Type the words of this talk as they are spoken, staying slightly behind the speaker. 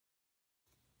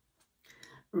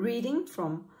Reading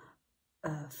from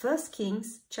 1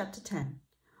 Kings chapter 10.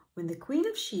 When the Queen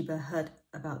of Sheba heard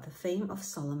about the fame of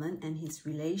Solomon and his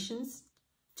relations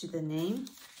to the name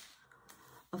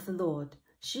of the Lord,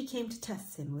 she came to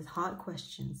test him with hard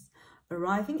questions.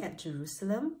 Arriving at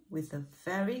Jerusalem with a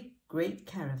very great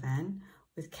caravan,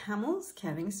 with camels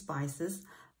carrying spices,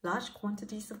 large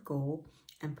quantities of gold,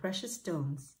 and precious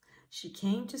stones, she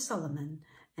came to Solomon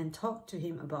and talked to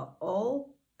him about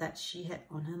all that she had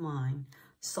on her mind.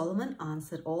 Solomon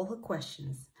answered all her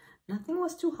questions. Nothing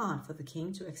was too hard for the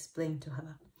king to explain to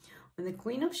her. When the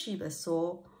Queen of Sheba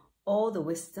saw all the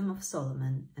wisdom of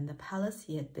Solomon and the palace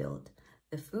he had built,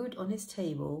 the food on his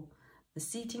table, the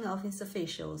seating of his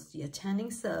officials, the attending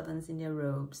servants in their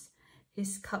robes,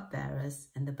 his cupbearers,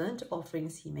 and the burnt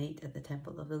offerings he made at the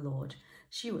temple of the Lord,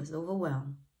 she was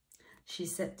overwhelmed. She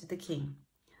said to the king,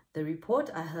 "The report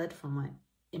I heard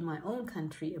in my own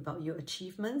country about your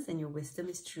achievements and your wisdom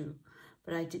is true,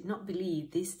 but I did not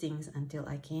believe these things until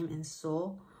I came and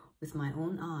saw with my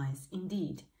own eyes.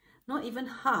 Indeed, not even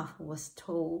half was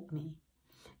told me.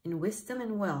 In wisdom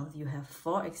and wealth you have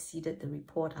far exceeded the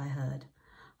report I heard.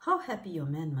 How happy your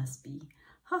men must be!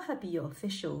 How happy your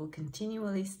official who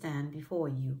continually stand before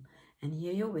you and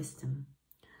hear your wisdom.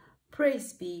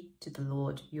 Praise be to the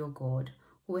Lord your God,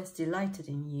 who has delighted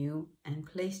in you and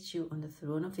placed you on the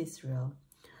throne of Israel.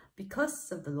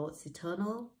 Because of the Lord's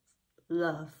eternal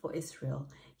love for Israel,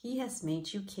 he has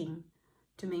made you king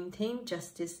to maintain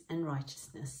justice and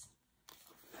righteousness."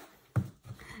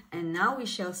 And now we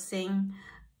shall sing,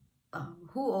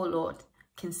 Who, O Lord,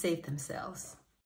 can save themselves?